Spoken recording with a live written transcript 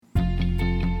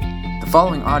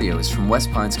following audio is from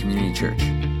West Pines Community Church.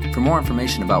 For more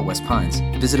information about West Pines,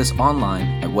 visit us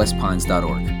online at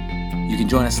westpines.org. You can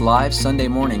join us live Sunday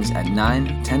mornings at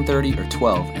 9, 10:30, or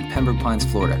 12 in Pembroke Pines,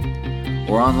 Florida,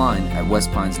 or online at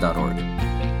westpines.org.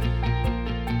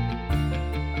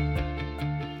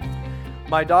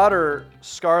 My daughter,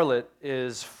 Scarlett,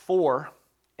 is 4,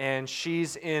 and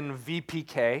she's in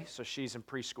VPK, so she's in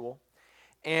preschool.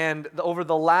 And over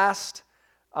the last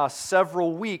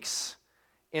several weeks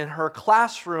in her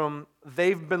classroom,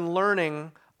 they've been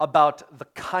learning about the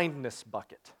kindness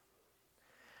bucket.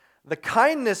 The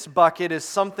kindness bucket is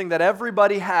something that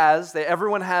everybody has.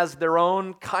 Everyone has their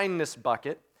own kindness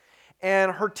bucket.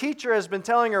 And her teacher has been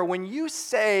telling her, when you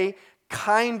say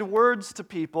kind words to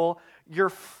people, you're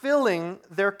filling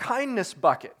their kindness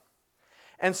bucket.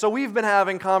 And so we've been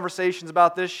having conversations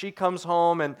about this. She comes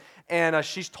home and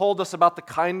she's told us about the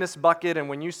kindness bucket, and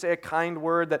when you say a kind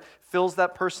word, that fills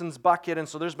that person's bucket. And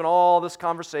so there's been all this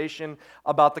conversation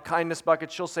about the kindness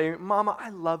bucket. She'll say, "Mama, I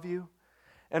love you."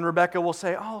 And Rebecca will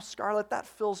say, "Oh, Scarlett, that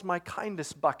fills my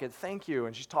kindness bucket. Thank you."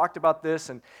 And she's talked about this,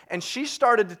 and she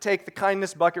started to take the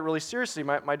kindness bucket really seriously,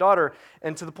 my daughter,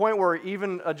 and to the point where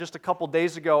even just a couple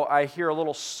days ago, I hear a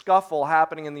little scuffle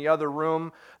happening in the other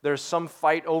room. There's some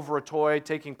fight over a toy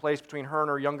taking place between her and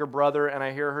her younger brother, and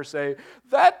I hear her say,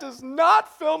 "That does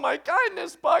not fill my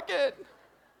kindness bucket."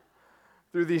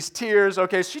 Through these tears.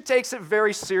 Okay, she takes it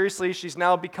very seriously. She's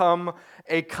now become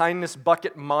a kindness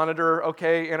bucket monitor,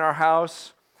 okay, in our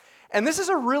house. And this is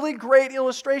a really great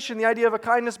illustration, the idea of a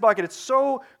kindness bucket. It's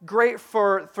so great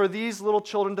for these little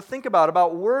children to think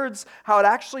about words, how it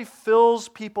actually fills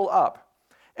people up.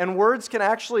 And words can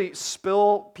actually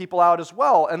spill people out as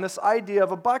well. And this idea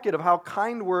of a bucket, of how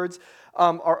kind words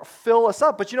fill us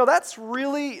up. But that's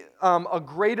really a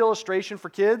great illustration for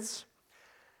kids.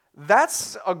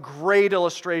 That's a great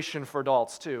illustration for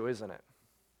adults too, isn't it?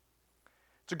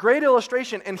 It's a great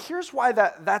illustration. And here's why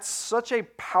that's such a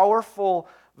powerful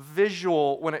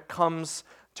visual when it comes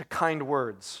to kind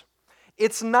words.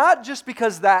 It's not just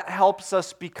because that helps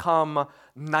us become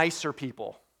nicer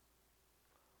people,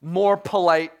 more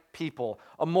polite people,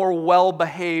 a more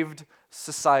well-behaved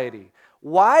society.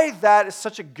 Why that is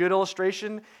such a good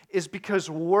illustration is because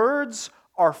words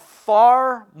are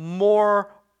far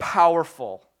more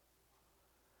powerful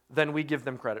than we give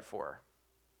them credit for.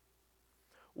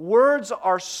 Words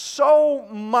are so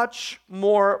much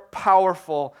more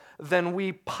powerful than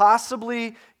we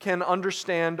possibly can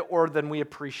understand or than we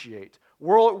appreciate.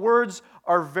 Words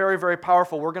are very, very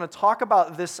powerful. We're going to talk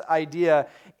about this idea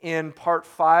in part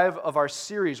 5 of our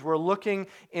series. We're looking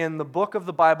in the book of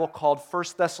the Bible called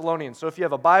 1 Thessalonians. So if you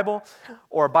have a Bible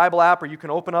or a Bible app, or you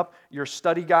can open up your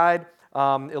study guide,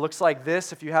 it looks like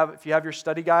this. If you have your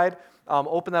study guide,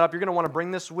 open that up. You're going to want to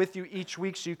bring this with you each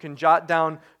week so you can jot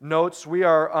down notes. We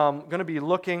are going to be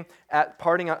looking at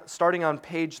starting on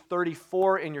page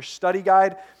 34 in your study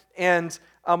guide. And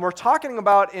we're talking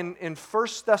about in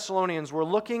 1 Thessalonians, we're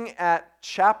looking at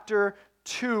chapter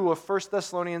 2 of 1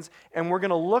 Thessalonians, and we're going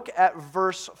to look at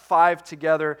verse 5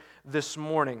 together this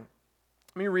morning.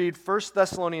 Let me read 1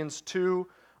 Thessalonians 2,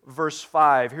 verse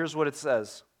 5. Here's what it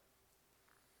says.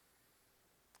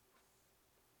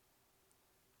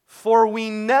 "For we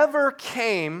never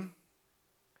came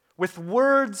with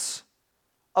words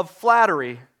of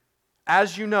flattery,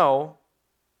 as you know,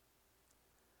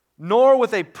 nor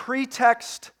with a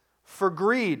pretext for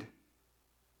greed.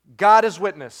 God is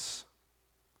witness."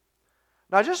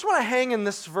 Now, I just want to hang in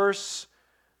this verse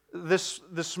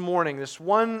this morning, this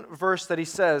one verse that he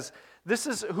says.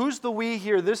 Who's the we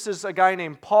here? This is a guy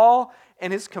named Paul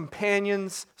and his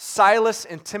companions, Silas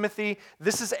and Timothy.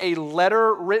 This is a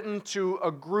letter written to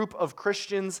a group of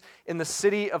Christians in the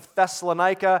city of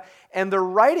Thessalonica. And they're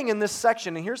writing in this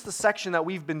section, and here's the section that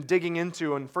we've been digging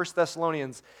into in 1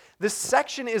 Thessalonians. This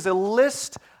section is a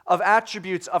list of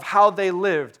attributes of how they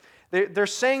lived. They're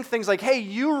saying things like, "Hey,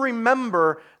 you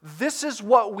remember, this is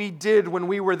what we did when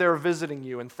we were there visiting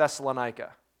you in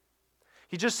Thessalonica."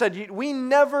 He just said, "We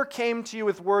never came to you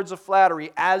with words of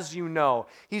flattery, as you know."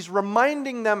 He's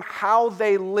reminding them how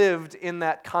they lived in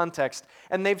that context.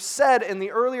 And they've said in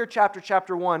the earlier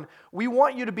chapter 1, "We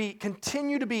want you to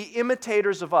continue to be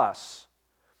imitators of us."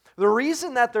 The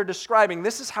reason that they're describing,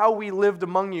 "This is how we lived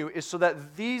among you," is so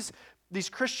that these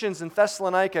Christians in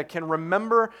Thessalonica can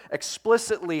remember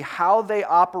explicitly how they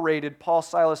operated, Paul,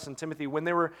 Silas, and Timothy, when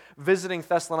they were visiting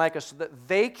Thessalonica, so that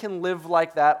they can live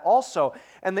like that also.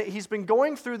 And that he's been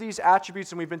going through these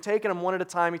attributes, and we've been taking them one at a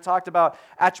time. He talked about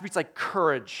attributes like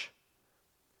courage.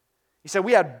 He said,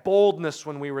 "We had boldness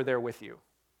when we were there with you."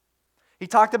 He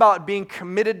talked about being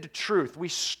committed to truth. We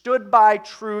stood by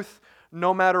truth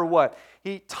no matter what.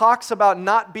 He talks about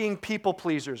not being people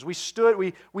pleasers.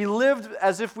 We lived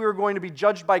as if we were going to be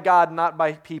judged by God, not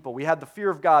by people. We had the fear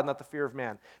of God, not the fear of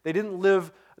man. They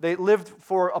lived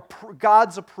for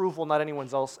God's approval, not anyone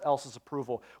else's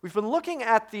approval. We've been looking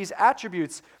at these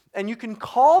attributes, and you can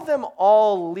call them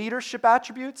all leadership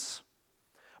attributes,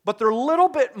 but they're a little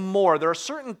bit more. They're a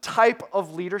certain type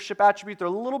of leadership attribute. They're a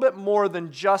little bit more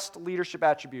than just leadership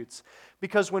attributes.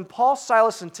 Because when Paul,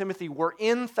 Silas, and Timothy were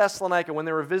in Thessalonica, when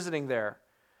they were visiting there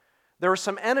were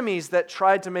some enemies that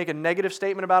tried to make a negative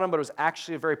statement about them, but it was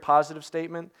actually a very positive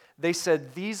statement. They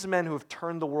said, these men who have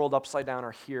turned the world upside down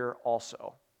are here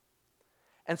also.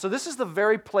 And so this is the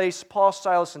very place Paul,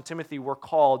 Silas, and Timothy were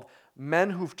called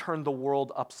men who've turned the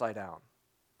world upside down.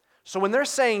 So when they're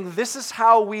saying this is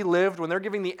how we lived, when they're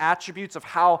giving the attributes of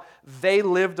how they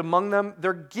lived among them,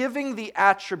 they're giving the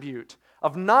attribute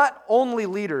of not only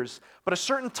leaders, but a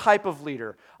certain type of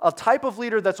leader. A type of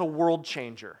leader that's a world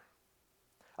changer.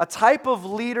 A type of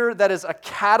leader that is a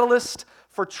catalyst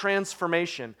for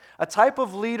transformation. A type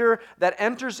of leader that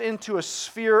enters into a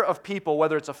sphere of people,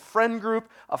 whether it's a friend group,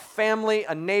 a family,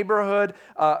 a neighborhood,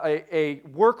 a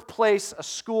workplace, a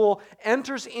school,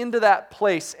 enters into that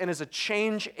place and is a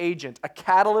change agent, a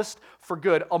catalyst for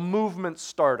good, a movement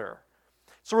starter.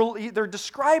 So they're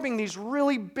describing these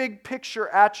really big picture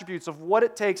attributes of what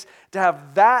it takes to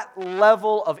have that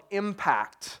level of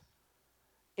impact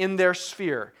in their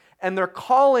sphere. And they're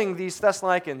calling these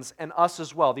Thessalonians, and us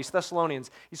as well, these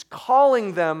Thessalonians, he's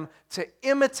calling them to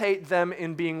imitate them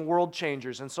in being world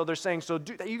changers. And so they're saying, you're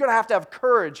going to have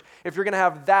courage if you're going to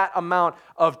have that amount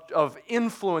of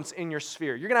influence in your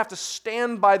sphere. You're going to have to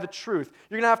stand by the truth.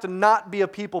 You're going to have to not be a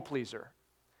people pleaser.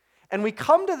 And we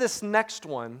come to this next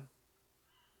one,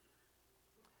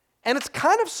 and it's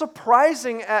kind of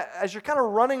surprising as you're kind of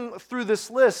running through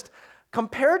this list,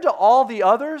 compared to all the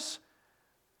others.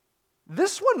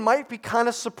 This one might be kind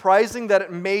of surprising that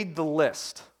it made the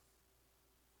list.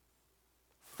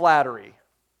 Flattery.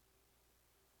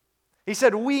 He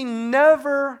said, we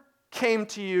never came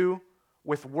to you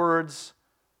with words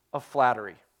of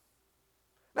flattery.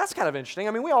 That's kind of interesting.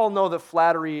 I mean, we all know that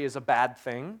flattery is a bad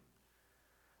thing,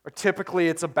 or typically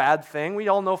it's a bad thing. We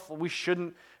all know we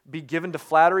shouldn't be given to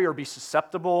flattery or be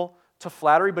susceptible to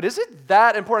flattery, but is it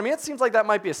that important? I mean, it seems like that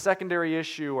might be a secondary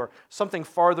issue or something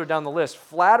farther down the list.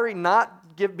 Flattery,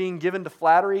 being given to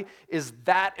flattery, is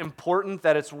that important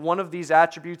that it's one of these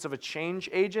attributes of a change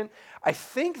agent? I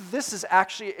think this is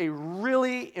actually a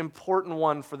really important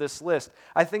one for this list.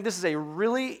 I think this is a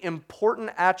really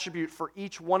important attribute for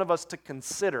each one of us to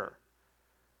consider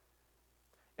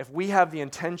if we have the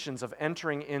intentions of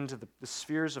entering into the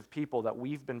spheres of people that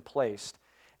we've been placed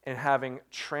and having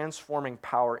transforming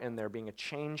power in there, being a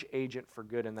change agent for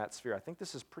good in that sphere. I think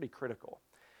this is pretty critical.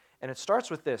 And it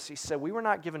starts with this. He said, we were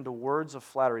not given to words of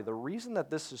flattery. The reason that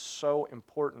this is so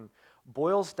important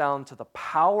boils down to the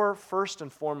power, first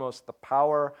and foremost, the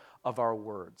power of our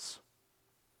words.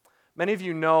 Many of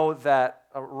you know that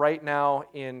right now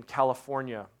in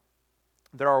California,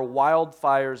 there are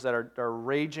wildfires that are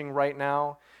raging right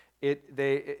now.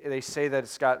 They say that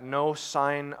it's got no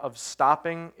sign of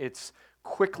stopping. It's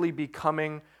quickly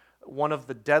becoming one of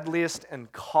the deadliest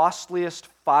and costliest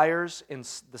fires in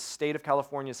the state of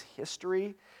California's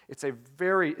history. It's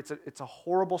a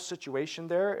horrible situation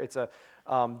there. It's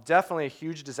definitely a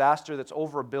huge disaster that's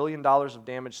over $1 billion of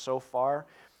damage so far.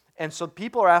 And so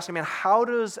people are asking, man, how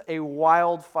does a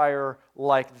wildfire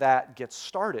like that get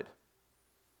started?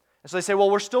 And so they say, well,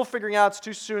 we're still figuring out, it's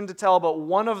too soon to tell, but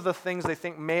one of the things they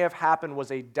think may have happened was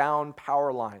a down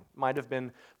power line, might have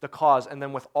been the cause. And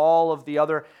then with all of the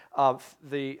other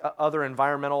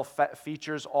environmental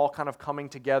features all kind of coming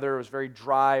together, it was very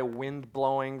dry, wind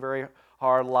blowing very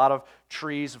hard, a lot of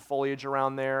trees and foliage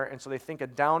around there. And so they think a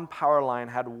down power line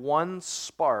had one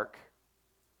spark,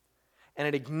 and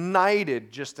it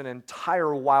ignited just an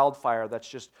entire wildfire that's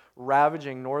just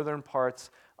ravaging northern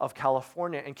parts of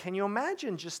California. And can you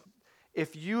imagine just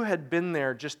if you had been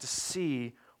there just to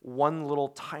see one little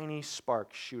tiny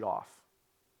spark shoot off?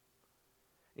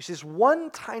 You see, this one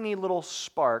tiny little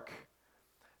spark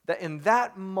that in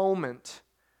that moment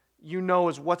you know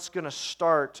is what's going to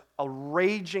start a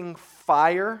raging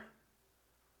fire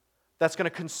that's going to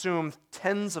consume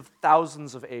tens of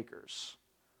thousands of acres.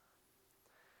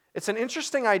 It's an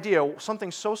interesting idea.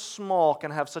 Something so small can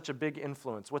have such a big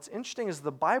influence. What's interesting is the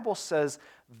Bible says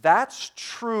that's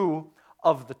true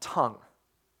of the tongue.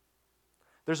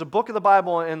 There's a book of the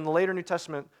Bible in the later New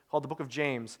Testament called the book of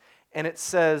James, and it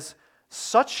says,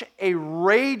 such a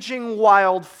raging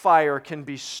wildfire can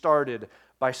be started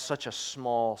by such a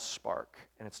small spark.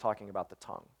 And it's talking about the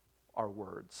tongue, our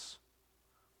words.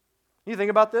 You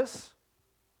think about this?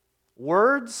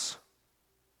 Words,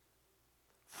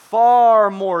 far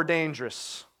more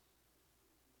dangerous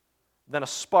than a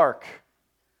spark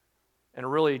in a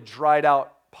really dried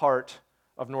out part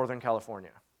of Northern California.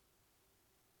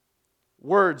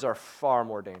 Words are far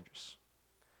more dangerous.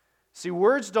 See,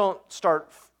 words don't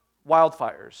start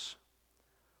wildfires.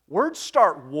 Words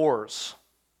start wars.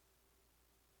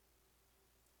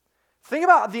 Think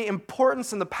about the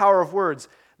importance and the power of words.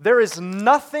 There is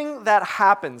nothing that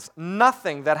happens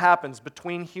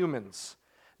between humans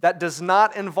that does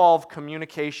not involve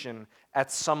communication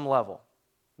at some level.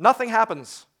 Nothing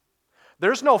happens.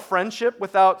 There's no friendship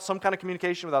without some kind of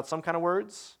communication, without some kind of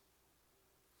words.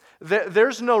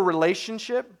 There's no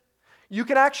relationship. You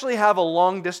can actually have a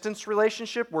long-distance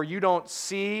relationship where you don't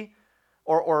see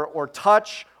or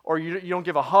touch, or you don't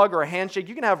give a hug or a handshake.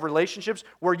 You can have relationships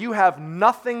where you have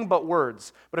nothing but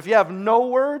words. But if you have no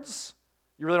words,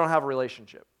 you really don't have a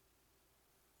relationship.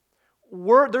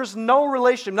 There's no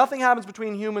relationship. Nothing happens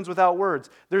between humans without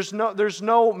words. There's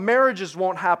no marriages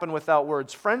won't happen without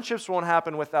words. Friendships won't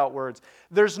happen without words.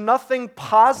 There's nothing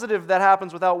positive that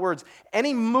happens without words.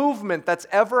 Any movement that's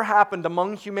ever happened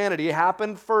among humanity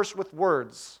happened first with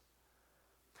words.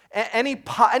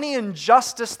 Any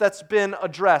injustice that's been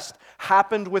addressed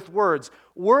happened with words.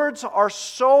 Words are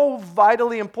so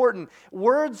vitally important.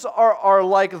 Words are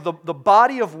like the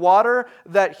body of water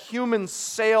that humans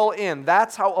sail in.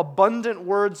 That's how abundant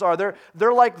words are.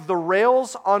 They're like the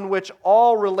rails on which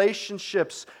all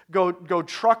relationships go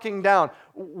trucking down.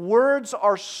 Words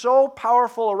are so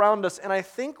powerful around us, and I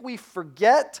think we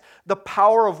forget the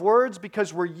power of words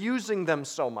because we're using them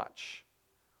so much.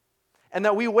 And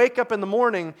that we wake up in the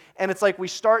morning and it's like we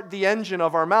start the engine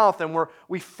of our mouth and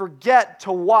we forget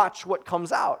to watch what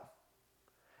comes out.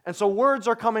 And so words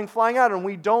are coming flying out and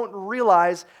we don't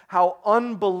realize how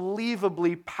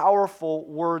unbelievably powerful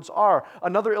words are.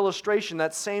 Another illustration,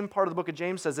 that same part of the book of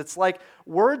James says, it's like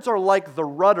words are like the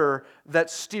rudder that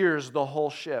steers the whole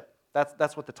ship.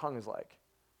 That's what the tongue is like.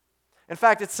 In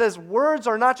fact, it says words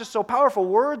are not just so powerful,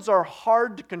 words are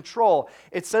hard to control.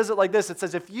 It says it like this. It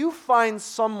says if you find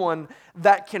someone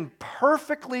that can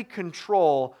perfectly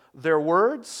control their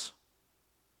words,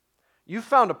 you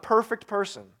found a perfect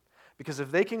person. Because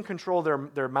if they can control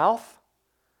their mouth,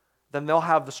 then they'll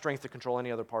have the strength to control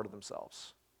any other part of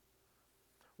themselves.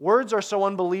 Words are so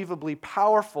unbelievably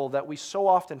powerful that we so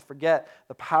often forget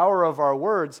the power of our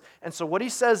words. And so what he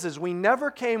says is we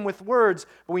never came with words,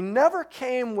 but we never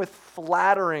came with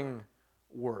flattering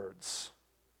words.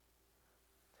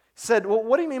 He said, well,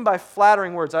 what do you mean by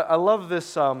flattering words? I love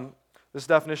this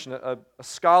definition. A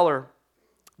scholar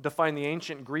defined the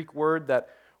ancient Greek word that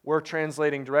we're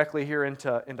translating directly here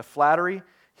into flattery.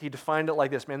 He defined it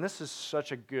like this. Man, this is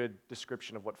such a good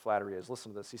description of what flattery is.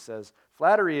 Listen to this. He says,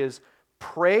 flattery is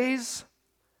praise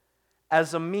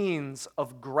as a means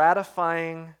of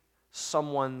gratifying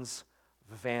someone's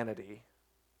vanity.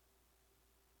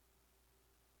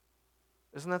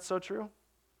 Isn't that so true?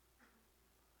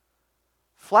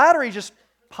 Flattery just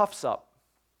puffs up.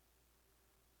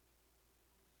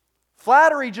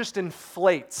 Flattery just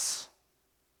inflates.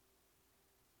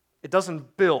 It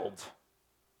doesn't build.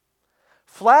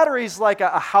 Flattery is like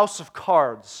a house of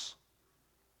cards,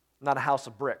 not a house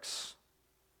of bricks.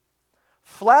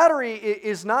 Flattery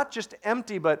is not just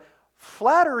empty, but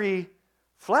flattery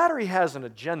has an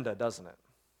agenda, doesn't it?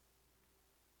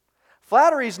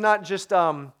 Flattery is not just,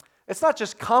 it's not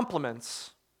just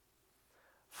compliments.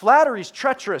 Flattery's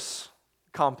treacherous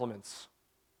compliments.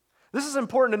 This is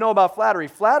important to know about flattery.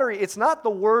 Flattery, it's not the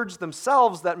words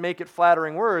themselves that make it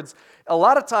flattering words. A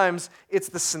lot of times, it's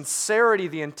the sincerity,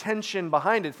 the intention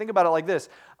behind it. Think about it like this.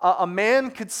 A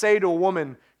man could say to a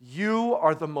woman, "You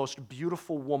are the most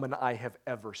beautiful woman I have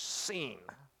ever seen."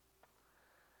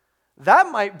 That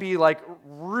might be like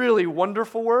really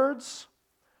wonderful words,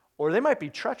 or they might be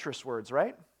treacherous words,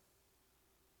 right?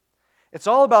 It's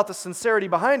all about the sincerity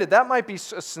behind it. That might be a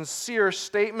sincere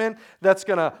statement that's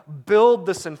going to build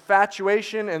this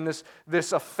infatuation and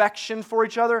this affection for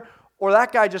each other, or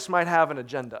that guy just might have an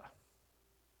agenda.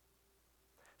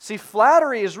 See,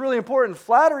 flattery is really important.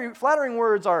 Flattering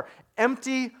words are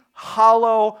empty,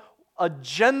 hollow,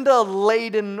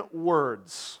 agenda-laden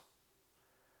words.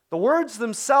 The words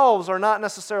themselves are not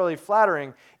necessarily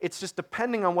flattering. It's just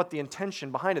depending on what the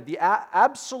intention behind it. The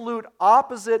absolute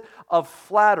opposite of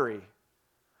flattery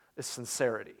is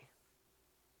sincerity.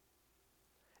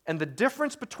 And the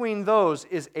difference between those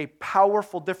is a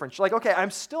powerful difference. You're like, okay,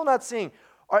 I'm still not seeing,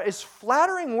 is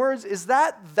flattering words, is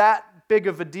that big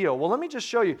of a deal? Well, let me just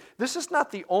show you. This is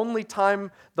not the only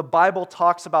time the Bible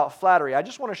talks about flattery. I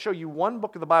just want to show you one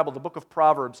book of the Bible, the book of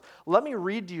Proverbs. Let me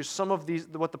read to you some of these,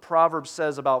 what the Proverbs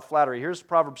says about flattery. Here's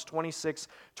Proverbs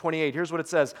 26:28. Here's what it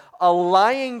says. A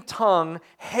lying tongue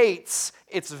hates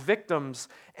its victims,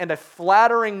 and a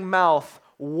flattering mouth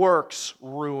works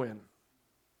ruin.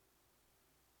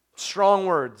 Strong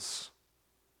words.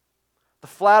 The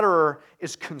flatterer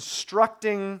is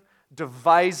constructing,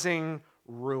 devising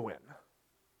ruin.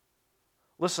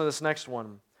 Listen to this next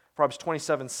one. Proverbs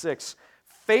 27:6.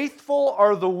 Faithful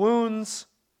are the wounds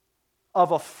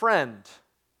of a friend.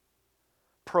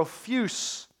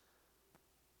 Profuse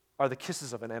are the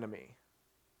kisses of an enemy.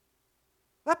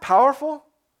 Isn't that powerful?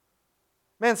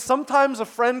 Man, sometimes a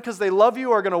friend, because they love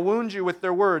you, are going to wound you with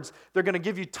their words. They're going to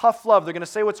give you tough love. They're going to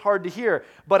say what's hard to hear.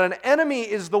 But an enemy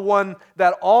is the one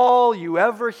that all you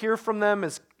ever hear from them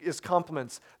is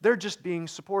compliments. They're just being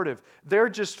supportive. They're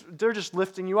just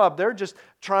lifting you up. They're just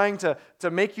trying to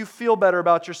make you feel better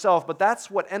about yourself. But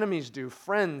that's what enemies do.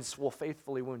 Friends will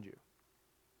faithfully wound you.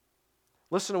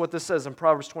 Listen to what this says in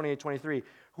Proverbs 28:23.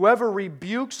 Whoever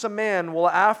rebukes a man will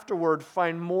afterward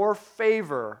find more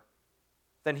favor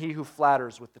than he who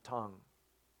flatters with the tongue.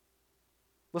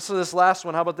 Listen to this last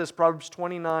one. How about this? Proverbs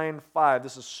 29:5.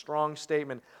 This is a strong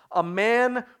statement. A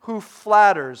man who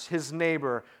flatters his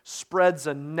neighbor spreads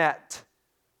a net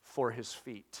for his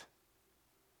feet.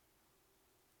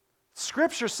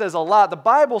 Scripture says a lot. The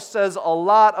Bible says a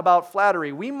lot about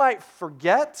flattery. We might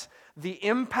forget the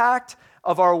impact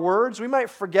of our words. We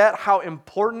might forget how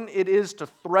important it is to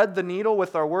thread the needle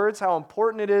with our words, how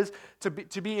important it is to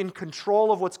be in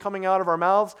control of what's coming out of our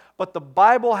mouths. But the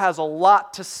Bible has a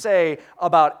lot to say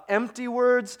about empty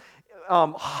words,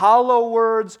 hollow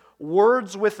words,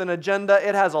 words with an agenda.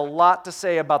 It has a lot to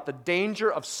say about the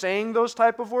danger of saying those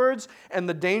type of words and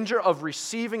the danger of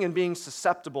receiving and being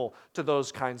susceptible to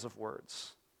those kinds of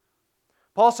words.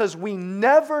 Paul says, we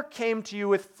never came to you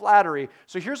with flattery.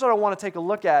 So here's what I want to take a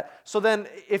look at. So then,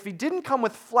 if he didn't come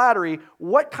with flattery,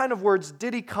 what kind of words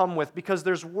did he come with? Because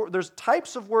there's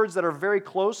types of words that are very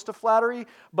close to flattery,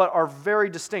 but are very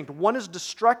distinct. One is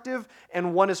destructive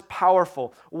and one is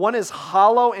powerful. One is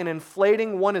hollow and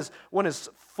inflating. One is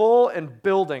full and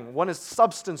building. One is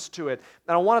substance to it.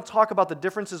 And I want to talk about the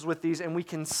differences with these, and we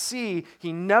can see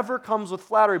he never comes with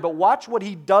flattery, but watch what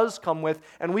he does come with,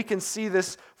 and we can see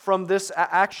this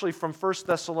actually from 1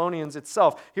 Thessalonians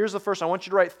itself. Here's the first one. I want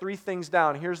you to write 3 things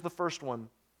down. Here's the first one.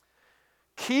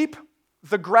 Keep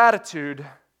the gratitude,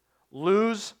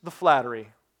 lose the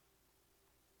flattery.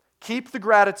 Keep the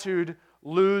gratitude,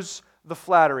 lose the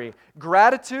flattery.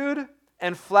 Gratitude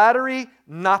and flattery,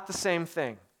 not the same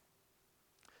thing.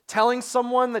 Telling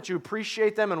someone that you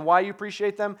appreciate them and why you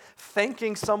appreciate them,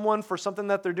 thanking someone for something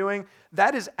that they're doing,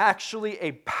 that is actually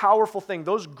a powerful thing.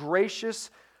 Those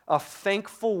gracious,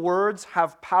 thankful words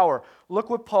have power. Look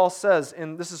what Paul says,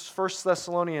 and this is 1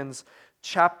 Thessalonians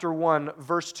chapter 1,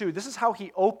 verse 2. This is how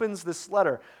he opens this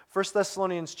letter. 1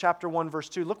 Thessalonians chapter 1, verse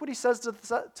 2. Look what he says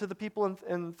to the people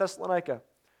in Thessalonica.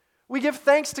 We give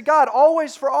thanks to God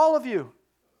always for all of you,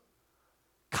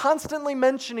 constantly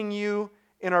mentioning you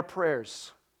in our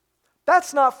prayers.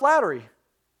 That's not flattery.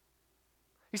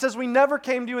 He says, we never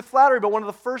came to you with flattery, but one of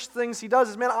the first things he does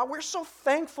is, man, we're so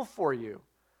thankful for you.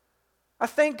 I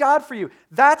thank God for you.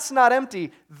 That's not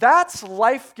empty. That's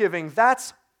life-giving.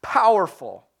 That's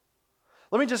powerful.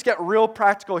 Let me just get real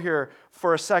practical here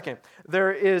for a second.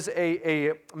 There is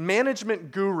a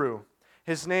management guru.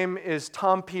 His name is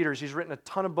Tom Peters. He's written a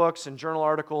ton of books and journal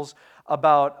articles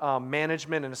about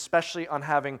management and especially on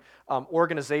having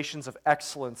organizations of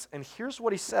excellence. And here's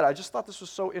what he said. I just thought this was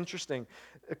so interesting.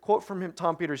 A quote from him,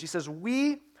 Tom Peters. He says,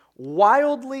 we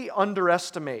wildly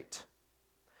underestimate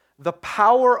the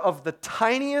power of the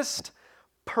tiniest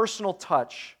personal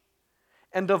touch.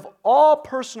 And of all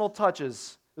personal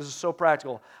touches, this is so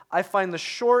practical, I find the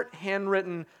short,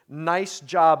 handwritten, nice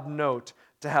job note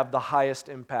to have the highest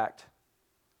impact.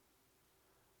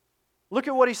 Look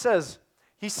at what he says.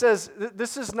 He says,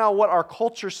 this is now what our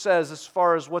culture says as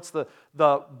far as what's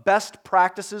the best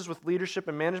practices with leadership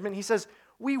and management. He says,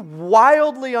 we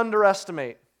wildly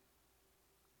underestimate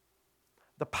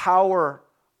the power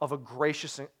of a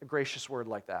gracious word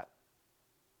like that.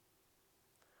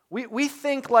 We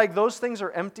think like those things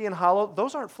are empty and hollow.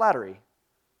 Those aren't flattery.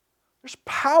 There's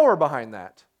power behind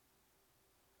that.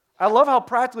 I love how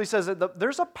practically he says that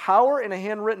there's a power in a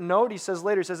handwritten note. He says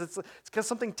later, he says it's got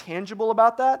something tangible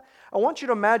about that. I want you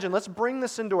to imagine, let's bring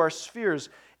this into our spheres.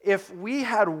 If we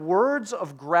had words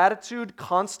of gratitude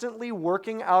constantly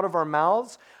working out of our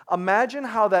mouths, imagine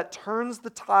how that turns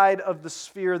the tide of the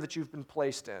sphere that you've been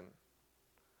placed in.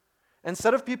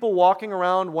 Instead of people walking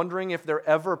around wondering if they're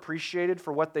ever appreciated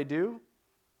for what they do,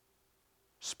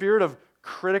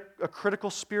 a critical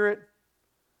spirit,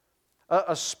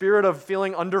 a spirit of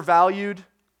feeling undervalued.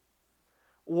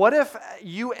 What if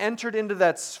you entered into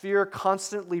that sphere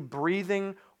constantly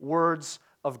breathing words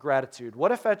of gratitude?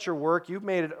 What if at your work you've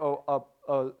made it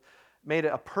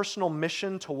a personal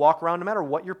mission to walk around, no matter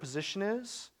what your position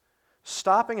is,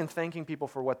 stopping and thanking people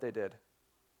for what they did?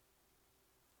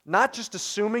 Not just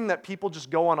assuming that people just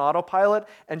go on autopilot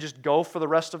and just go for the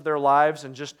rest of their lives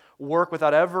and just work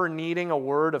without ever needing a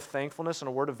word of thankfulness and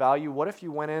a word of value. What if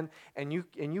you went in and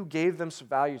you gave them some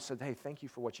value and said, hey, thank you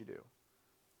for what you do?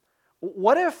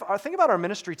 What if, think about our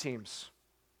ministry teams.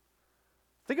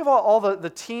 Think of all the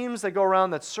teams that go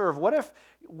around that serve. What if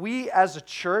we as a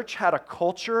church had a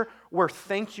culture where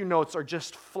thank you notes are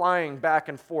just flying back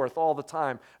and forth all the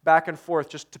time, back and forth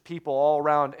just to people all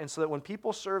around, and so that when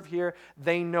people serve here,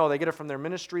 they know, they get it from their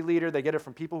ministry leader, they get it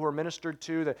from people who are ministered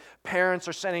to, the parents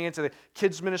are sending it to the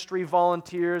kids ministry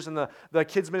volunteers, and the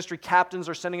kids ministry captains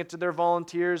are sending it to their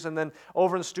volunteers, and then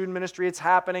over in the student ministry it's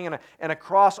happening, and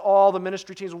across all the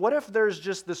ministry teams. What if there's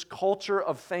just this culture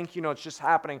of thank you notes just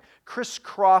happening,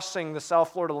 crisscrossing the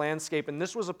South Florida landscape, and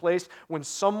this was a place when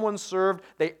someone served,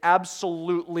 they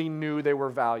absolutely knew they were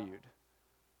valued.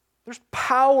 There's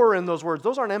power in those words.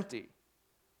 Those aren't empty.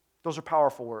 Those are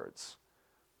powerful words.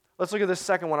 Let's look at this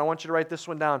second one. I want you to write this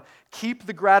one down. Keep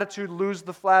the gratitude, lose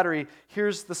the flattery.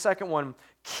 Here's the second one.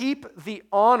 Keep the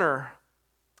honor,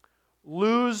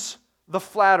 lose the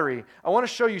flattery. I want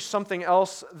to show you something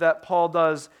else that Paul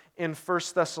does in 1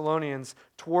 Thessalonians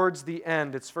towards the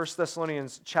end. It's 1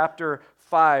 Thessalonians chapter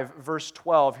 5, verse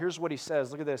 12. Here's what he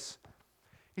says. Look at this.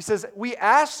 He says, we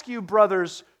ask you,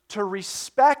 brothers, to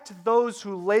respect those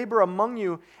who labor among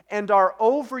you and are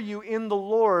over you in the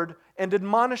Lord and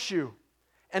admonish you,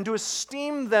 and to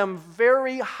esteem them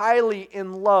very highly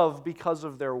in love because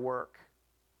of their work.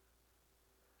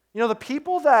 You know, the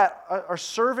people that are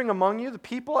serving among you, the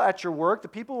people at your work, the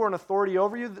people who are in authority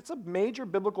over you, that's a major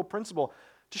biblical principle,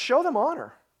 to show them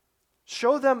honor,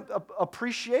 show them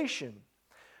appreciation.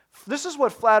 This is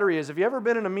what flattery is. Have you ever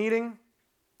been in a meeting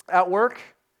at work,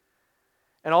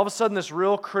 and all of a sudden this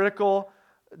real critical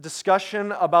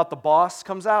discussion about the boss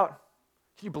comes out?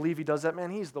 Can you believe he does that?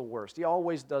 Man, he's the worst. He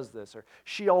always does this, or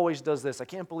she always does this. I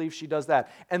can't believe she does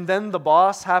that. And then the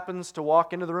boss happens to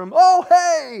walk into the room. Oh,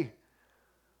 hey,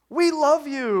 we love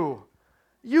you.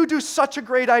 You do such a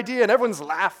great idea. And everyone's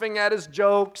laughing at his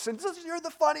jokes. And you're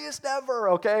the funniest ever,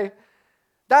 okay?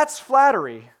 That's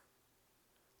flattery.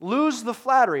 Lose the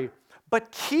flattery,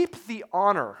 but keep the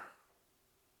honor.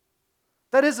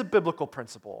 That is a biblical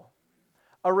principle.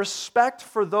 A respect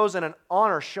for those and an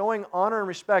honor, showing honor and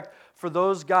respect for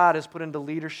those God has put into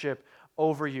leadership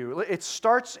over you. It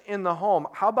starts in the home.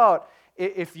 How about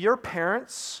if your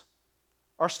parents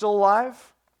are still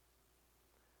alive?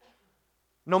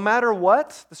 No matter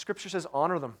what, the scripture says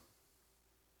honor them.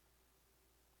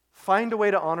 Find a way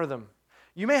to honor them.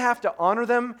 You may have to honor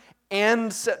them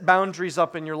and set boundaries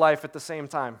up in your life at the same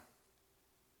time.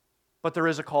 But there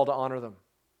is a call to honor them.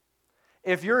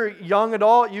 If you're a young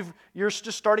adult, you're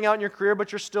just starting out in your career,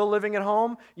 but you're still living at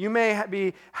home, you may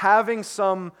be having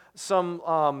you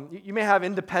may have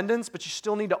independence, but you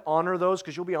still need to honor those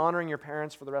because you'll be honoring your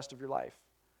parents for the rest of your life.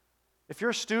 If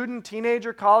you're a student,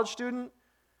 teenager, college student,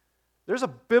 there's a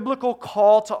biblical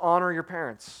call to honor your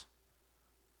parents.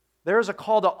 There is a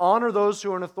call to honor those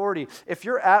who are in authority. If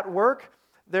you're at work,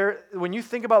 when you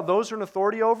think about those who are in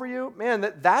authority over you,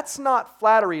 man, that's not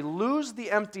flattery. Lose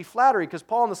the empty flattery, because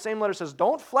Paul in the same letter says,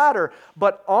 don't flatter,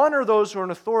 but honor those who are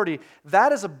in authority.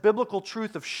 That is a biblical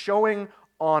truth of showing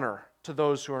honor to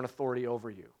those who are in authority over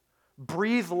you.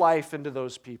 Breathe life into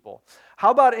those people.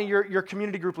 How about in your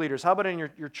community group leaders? How about in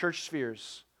your church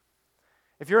spheres?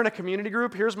 If you're in a community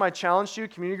group, here's my challenge to you,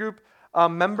 community group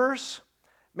members.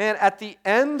 Man, at the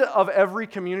end of every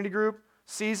community group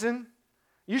season,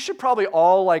 you should probably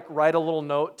all write a little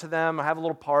note to them, have a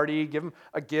little party, give them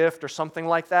a gift or something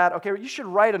like that. Okay, you should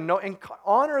write a note and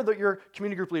honor your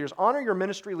community group leaders, honor your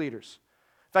ministry leaders.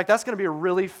 In fact, that's going to be a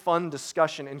really fun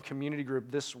discussion in community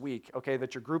group this week, okay,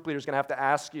 that your group leader is going to have to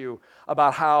ask you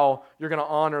about how you're going to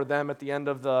honor them at the end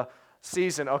of the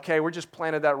season. Okay, we're just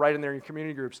planted that right in there in your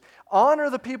community groups. Honor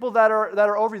the people that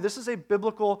are over you. This is a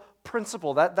biblical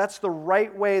principle. That's the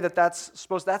right way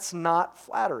that's not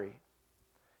flattery.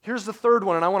 Here's the third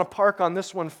one, and I want to park on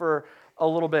this one for a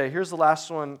little bit. Here's the last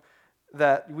one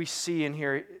that we see in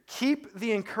here. Keep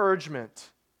the encouragement.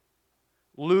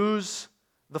 Lose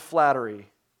the flattery.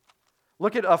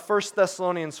 Look at 1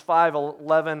 Thessalonians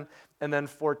 5:11 and then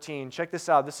 14. Check this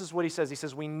out. This is what he says. He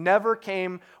says, we never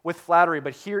came with flattery,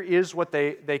 but here is what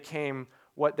they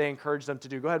encouraged them to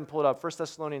do. Go ahead and pull it up. 1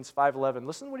 Thessalonians 5:11.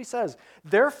 Listen to what he says.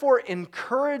 Therefore,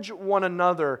 encourage one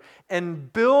another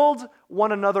and build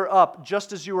one another up,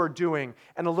 just as you are doing.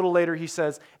 And a little later he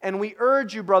says, and we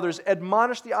urge you, brothers,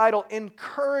 admonish the idle,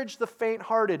 encourage the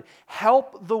faint-hearted,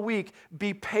 help the weak,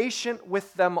 be patient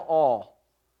with them all.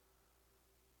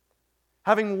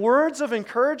 Having words of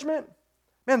encouragement,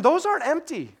 man, those aren't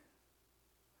empty.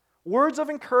 Words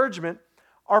of encouragement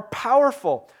are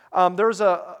powerful. There's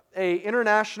a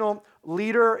international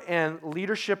leader and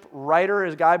leadership writer,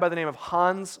 a guy by the name of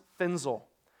Hans Finzel.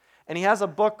 And he has a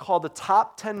book called The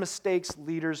Top 10 Mistakes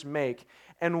Leaders Make.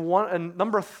 And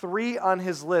number 3 on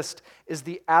his list is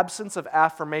the absence of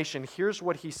affirmation. Here's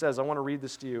what he says. I want to read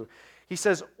this to you. He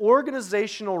says,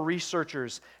 organizational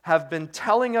researchers have been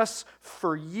telling us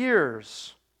for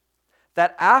years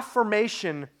that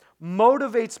affirmation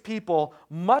motivates people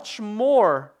much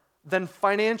more than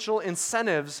financial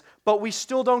incentives, but we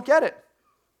still don't get it.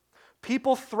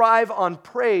 People thrive on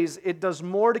praise. It does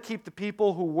more to keep the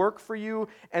people who work for you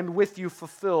and with you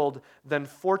fulfilled than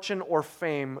fortune or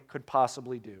fame could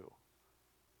possibly do.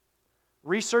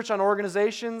 Research on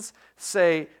organizations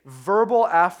say verbal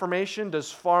affirmation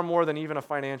does far more than even a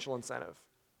financial incentive.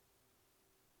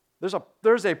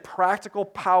 There's a practical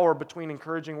power between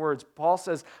encouraging words. Paul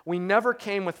says, we never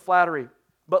came with flattery,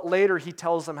 but later he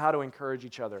tells them how to encourage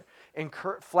each other.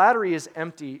 Flattery is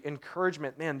empty.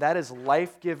 Encouragement, man, that is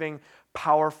life-giving,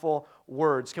 powerful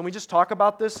words. Can we just talk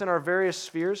about this in our various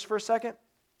spheres for a second?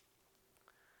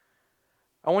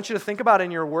 I want you to think about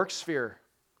in your work sphere.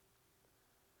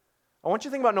 I want you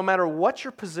to think about no matter what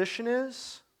your position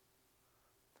is,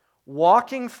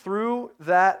 walking through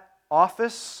that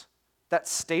office, that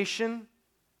station,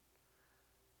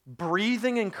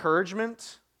 breathing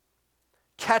encouragement,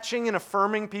 catching and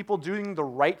affirming people doing the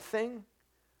right thing,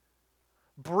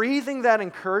 breathing that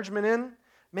encouragement in,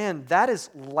 man, that is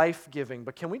life-giving.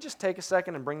 But can we just take a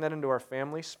second and bring that into our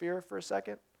family sphere for a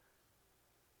second?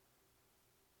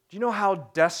 Do you know how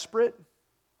desperate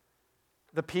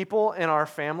the people in our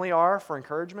family are for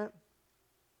encouragement?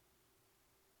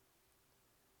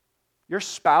 Your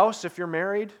spouse, if you're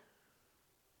married,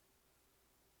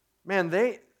 man,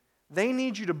 they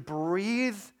need you to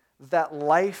breathe that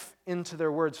life into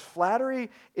their words. Flattery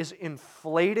is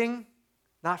inflating,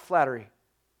 not flattery.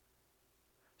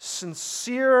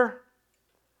 Sincere,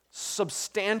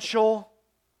 substantial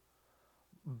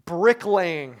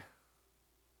bricklaying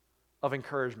of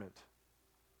encouragement.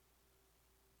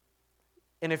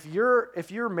 And if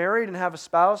you're married and have a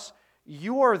spouse,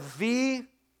 you are the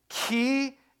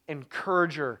key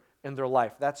encourager in their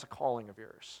life. That's a calling of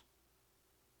yours.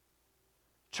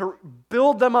 To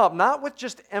build them up, not with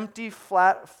just empty,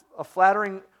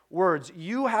 flattering words.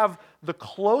 You have the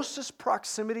closest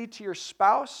proximity to your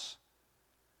spouse,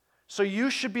 so you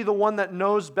should be the one that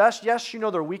knows best. Yes, you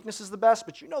know their weaknesses the best,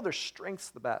 but you know their strengths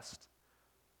the best.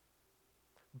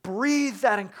 Breathe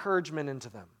that encouragement into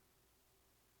them.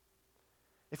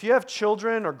 If you have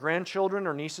children or grandchildren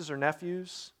or nieces or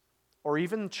nephews, or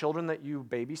even children that you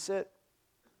babysit,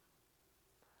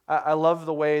 I love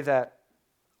the way that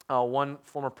one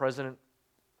former president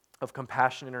of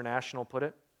Compassion International put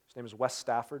it. His name is Wes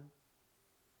Stafford.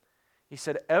 He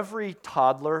said, every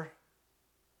toddler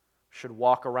should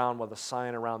walk around with a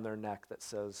sign around their neck that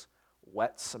says,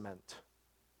 wet cement.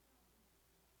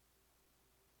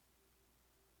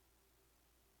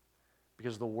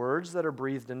 Because the words that are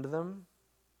breathed into them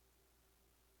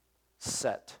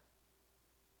set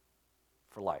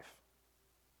for life.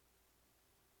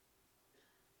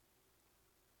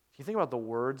 Can you think about the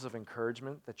words of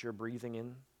encouragement that you're breathing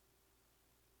in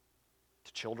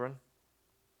to children,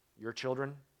 your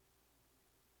children?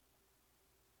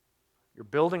 You're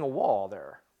building a wall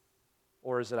there,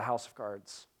 or is it a house of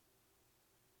cards?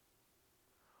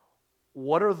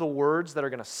 What are the words that are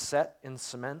going to set in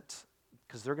cement?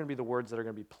 Because they're going to be the words that are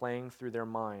going to be playing through their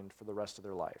mind for the rest of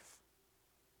their life.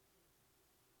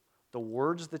 The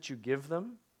words that you give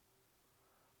them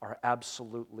are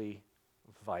absolutely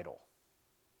vital.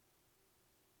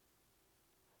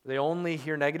 They only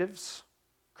hear negatives,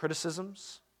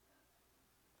 criticisms.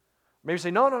 Maybe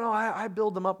say, no, I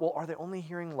build them up. Well, are they only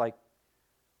hearing like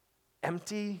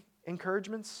empty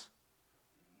encouragements?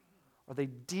 Are they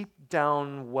deep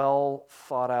down, well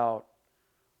thought out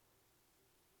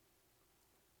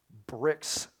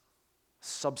bricks,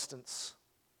 substance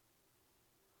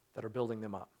that are building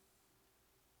them up?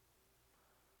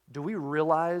 Do we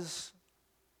realize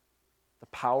the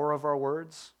power of our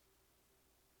words?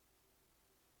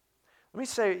 Let me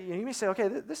say, you may say, okay,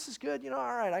 this is good,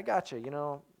 all right, I got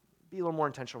you, be a little more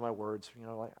intentional with my words.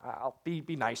 Like I'll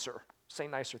be nicer, say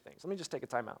nicer things. Let me just take a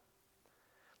time out.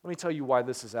 Let me tell you why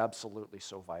this is absolutely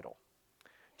so vital.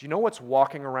 Do you know what's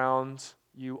walking around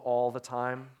you all the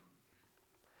time?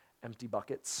 Empty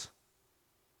buckets.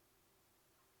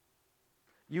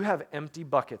 You have empty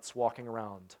buckets walking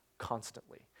around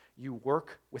constantly. You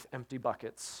work with empty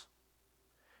buckets.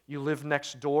 You live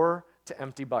next door to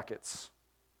empty buckets.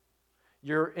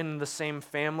 You're in the same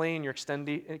family, and your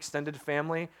extended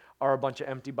family are a bunch of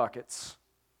empty buckets.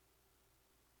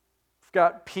 We've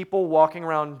got people walking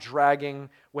around dragging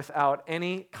without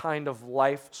any kind of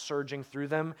life surging through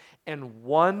them, and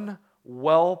one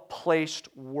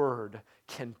well-placed word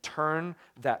can turn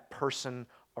that person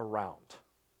around.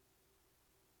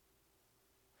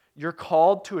 You're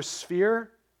called to a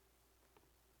sphere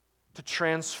to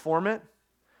transform it.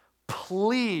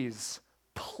 Please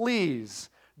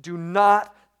do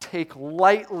not take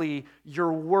lightly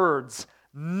your words.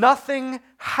 Nothing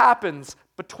happens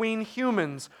between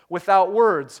humans without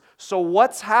words. So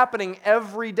what's happening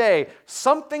every day?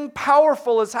 Something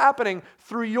powerful is happening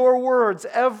through your words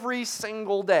every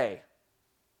single day.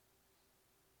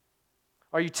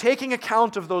 Are you taking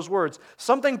account of those words?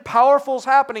 Something powerful is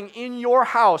happening in your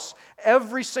house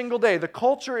every single day. The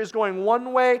culture is going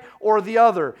one way or the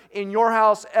other in your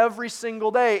house every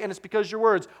single day, and it's because your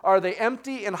words. Are they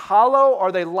empty and hollow?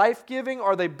 Are they life-giving?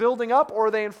 Are they building up? Or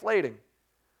are they inflating?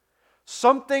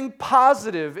 Something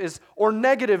positive or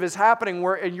negative is happening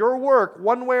where in your work,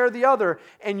 one way or the other,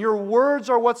 and your words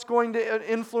are what's going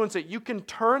to influence it. You can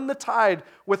turn the tide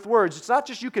with words. It's not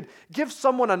just you could give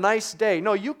someone a nice day.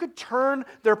 No, you could turn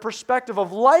their perspective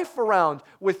of life around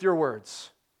with your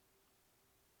words.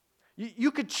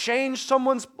 You could change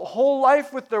someone's whole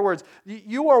life with their words.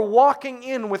 You are walking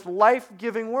in with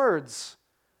life-giving words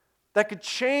that could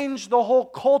change the whole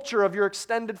culture of your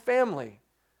extended family.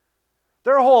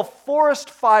 There are whole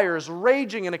forest fires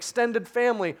raging in extended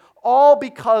family, all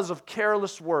because of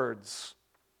careless words,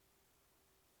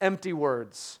 empty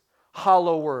words,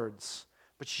 hollow words.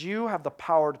 But you have the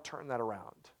power to turn that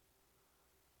around.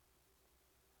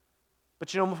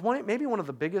 But maybe one of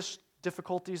the biggest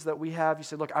difficulties that we have, you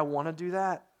say, look, I want to do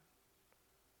that.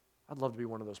 I'd love to be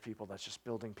one of those people that's just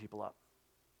building people up.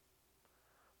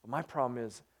 But my problem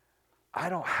is, I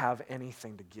don't have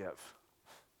anything to give.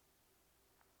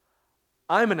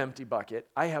 I'm an empty bucket.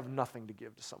 I have nothing to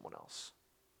give to someone else.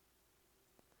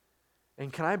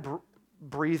 And can I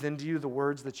breathe into you the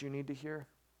words that you need to hear?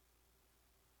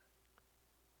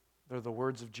 They're the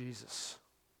words of Jesus.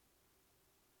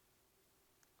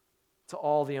 To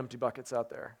all the empty buckets out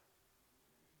there.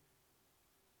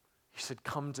 He said,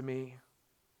 come to me,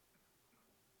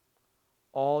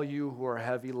 all you who are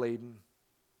heavy laden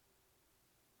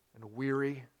and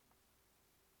weary,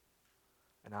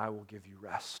 and I will give you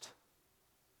rest.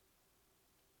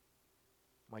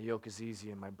 My yoke is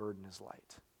easy and my burden is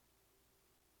light.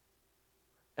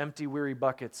 Empty, weary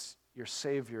buckets, your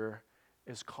Savior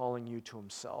is calling you to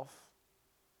himself.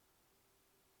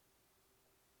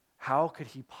 How could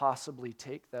he possibly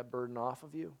take that burden off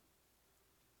of you?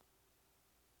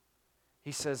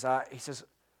 He says,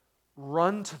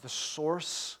 run to the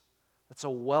source that's a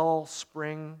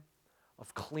wellspring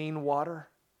of clean water.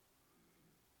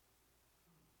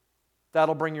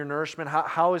 That'll bring your nourishment.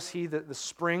 How is he the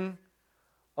spring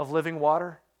of living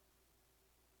water?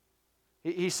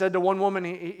 He said to one woman,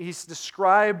 he's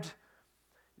described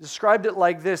it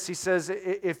like this. He says,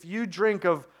 if you drink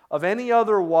of any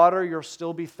other water, you'll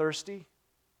still be thirsty.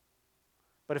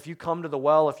 But if you come to the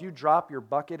well, if you drop your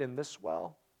bucket in this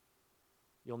well,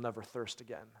 you'll never thirst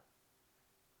again.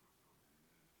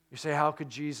 You say, how could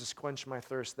Jesus quench my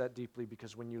thirst that deeply?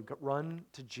 Because when you run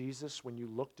to Jesus, when you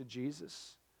look to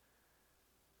Jesus,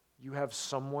 you have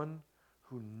someone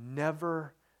who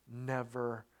never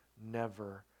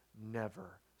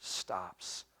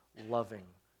stops loving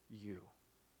you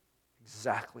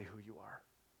exactly who you are.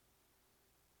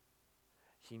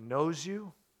 He knows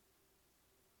you.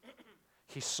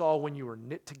 He saw when you were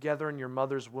knit together in your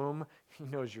mother's womb. He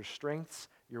knows your strengths,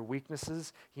 your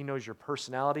weaknesses. He knows your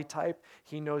personality type.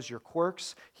 He knows your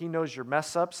quirks. He knows your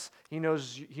mess-ups. He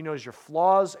knows your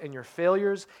flaws and your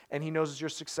failures, and he knows your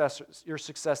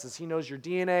successes. He knows your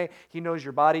DNA. He knows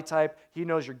your body type. He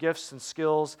knows your gifts and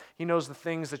skills. He knows the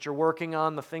things that you're working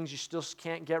on, the things you still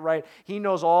can't get right. He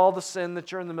knows all the sin that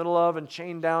you're in the middle of and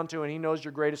chained down to, and he knows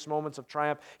your greatest moments of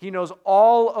triumph. He knows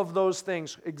all of those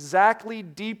things, exactly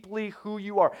deeply who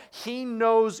you are. He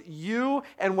knows you,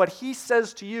 and what he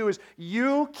says to you is,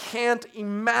 you can't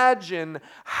imagine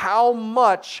how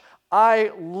much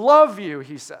I love you,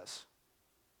 he says.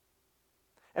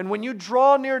 And when you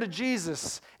draw near to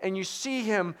Jesus and you see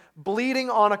him bleeding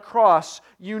on a cross,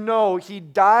 you know he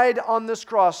died on this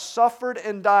cross, suffered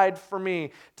and died for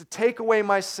me to take away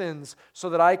my sins so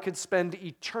that I could spend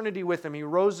eternity with him. He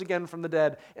rose again from the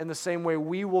dead in the same way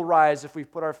we will rise if we've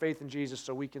put our faith in Jesus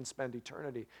so we can spend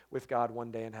eternity with God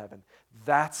one day in heaven.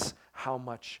 That's how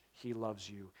much he loves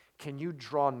you. Can you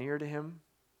draw near to him?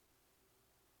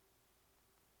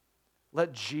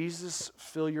 Let Jesus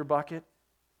fill your bucket.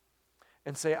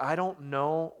 And say, I don't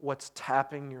know what's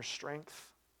tapping your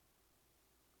strength,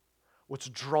 what's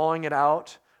drawing it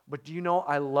out, but do you know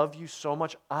I love you so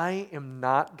much, I am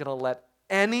not going to let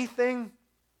anything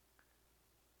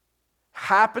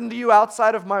happen to you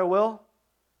outside of my will.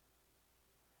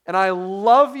 And I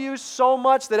love you so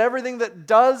much that everything that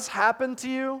does happen to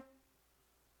you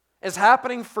is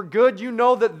happening for good. You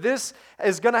know that this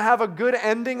is going to have a good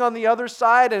ending on the other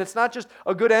side, and it's not just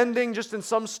a good ending just in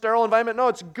some sterile environment. No,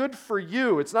 it's good for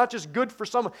you. It's not just good for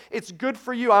someone. It's good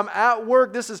for you. I'm at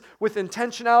work. This is with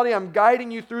intentionality. I'm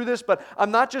guiding you through this, but I'm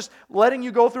not just letting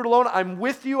you go through it alone. I'm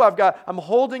with you. I'm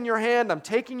holding your hand. I'm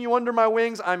taking you under my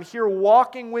wings. I'm here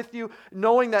walking with you,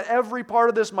 knowing that every part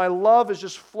of this, my love is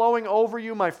just flowing over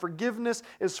you. My forgiveness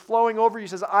is flowing over you. He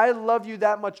says, I love you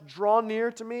that much. Draw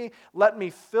near to me. Let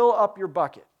me fill up your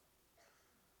bucket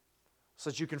so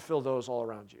that you can fill those all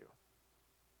around you.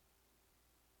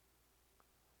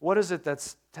 What is it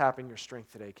that's tapping your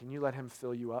strength today? Can you let him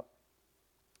fill you up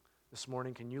this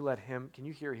morning? Can you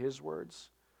hear his words?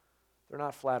 They're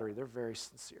not flattery, they're very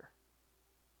sincere.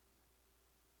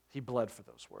 He bled for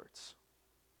those words.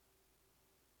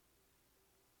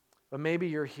 But maybe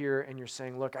you're here and you're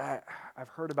saying, look, I've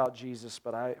heard about Jesus,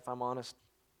 but if I'm honest,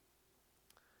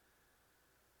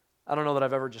 I don't know that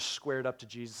I've ever just squared up to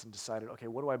Jesus and decided, okay,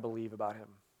 what do I believe about him?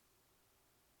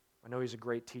 I know he's a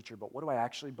great teacher, but what do I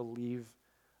actually believe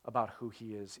about who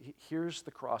he is? Here's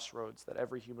the crossroads that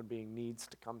every human being needs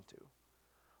to come to.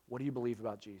 What do you believe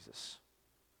about Jesus?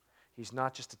 He's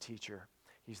not just a teacher.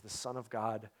 He's the Son of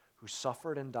God who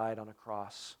suffered and died on a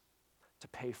cross to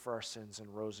pay for our sins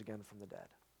and rose again from the dead.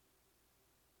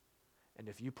 And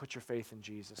if you put your faith in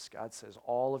Jesus, God says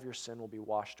all of your sin will be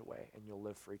washed away and you'll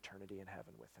live for eternity in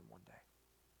heaven with him one day.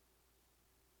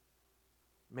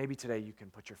 Maybe today you can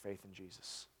put your faith in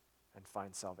Jesus and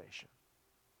find salvation.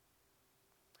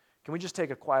 Can we just take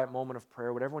a quiet moment of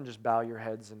prayer? Would everyone just bow your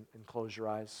heads and close your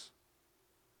eyes?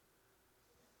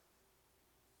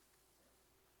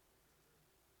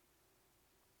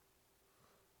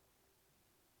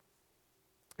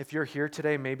 If you're here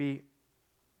today, maybe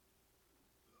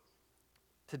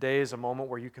today is a moment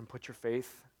where you can put your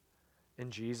faith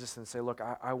in Jesus and say, look,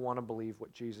 I want to believe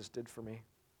what Jesus did for me.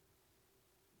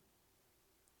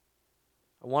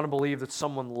 I want to believe that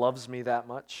someone loves me that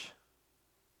much.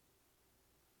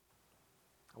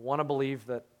 I want to believe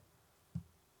that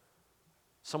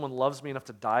someone loves me enough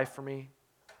to die for me.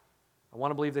 I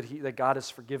want to believe that God has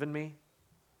forgiven me.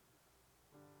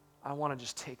 I want to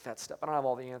just take that step. I don't have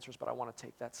all the answers, but I want to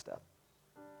take that step.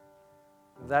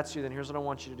 If that's you, then here's what I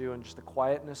want you to do in just the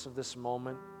quietness of this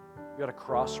moment. You're at a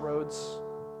crossroads.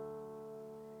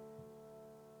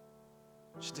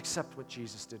 Just accept what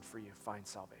Jesus did for you. Find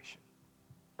salvation.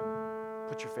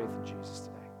 Put your faith in Jesus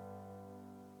today.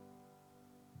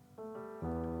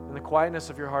 In the quietness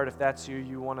of your heart, if that's you,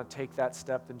 you want to take that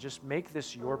step, then just make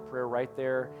this your prayer right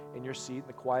there in your seat. In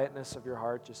the quietness of your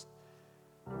heart, just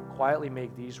quietly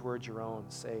make these words your own.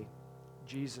 Say,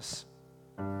 Jesus,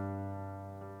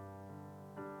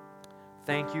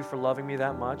 thank you for loving me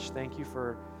that much. Thank you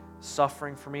for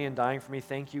suffering for me and dying for me.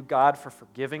 Thank you, God, for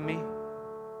forgiving me.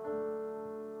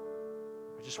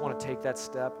 I just want to take that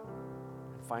step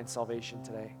and find salvation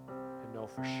today and know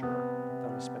for sure that I'm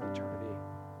going to spend eternity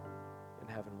in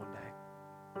heaven one day.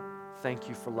 Thank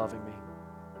you for loving me.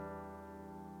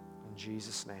 In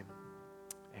Jesus' name,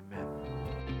 amen.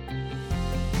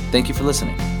 Thank you for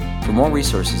listening. For more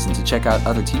resources and to check out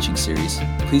other teaching series,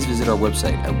 please visit our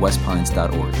website at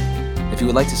westpines.org. If you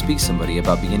would like to speak to somebody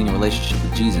about beginning a relationship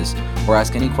with Jesus or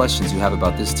ask any questions you have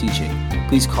about this teaching,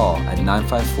 please call at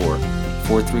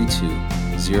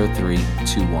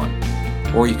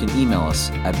 954-432-0321. Or you can email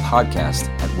us at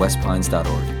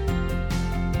podcast@westpines.org.